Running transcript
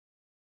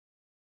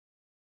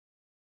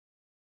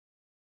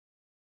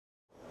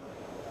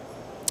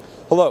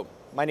Hello,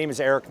 my name is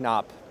Eric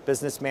Knopp,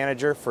 Business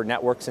Manager for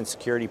Networks and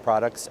Security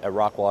Products at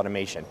Rockwell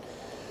Automation.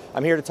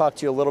 I'm here to talk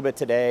to you a little bit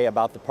today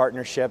about the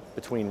partnership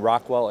between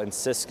Rockwell and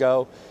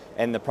Cisco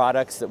and the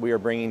products that we are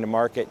bringing to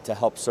market to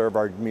help serve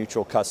our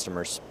mutual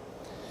customers.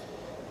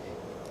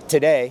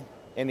 Today,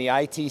 in the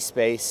IT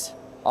space,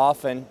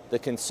 often the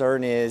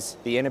concern is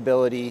the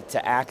inability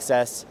to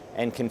access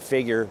and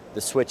configure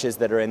the switches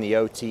that are in the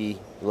OT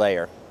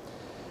layer.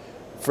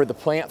 For the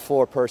plant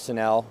floor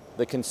personnel,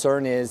 the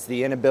concern is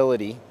the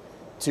inability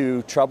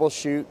to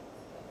troubleshoot,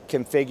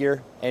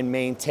 configure, and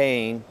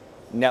maintain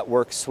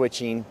network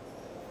switching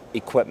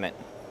equipment.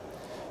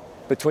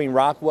 Between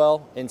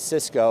Rockwell and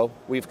Cisco,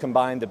 we've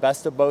combined the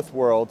best of both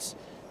worlds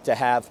to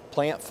have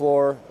plant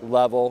floor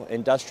level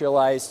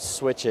industrialized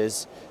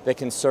switches that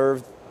can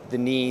serve the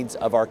needs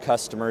of our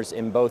customers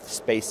in both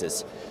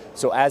spaces.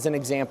 So as an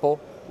example,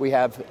 we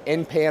have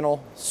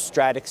in-panel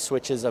Stratix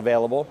switches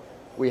available,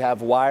 we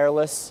have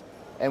wireless,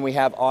 and we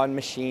have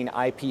on-machine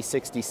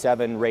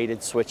IP67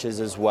 rated switches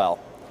as well.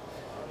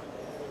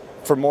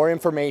 For more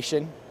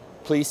information,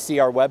 please see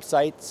our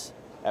websites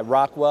at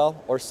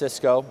Rockwell or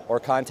Cisco or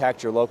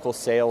contact your local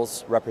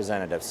sales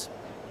representatives.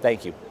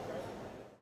 Thank you.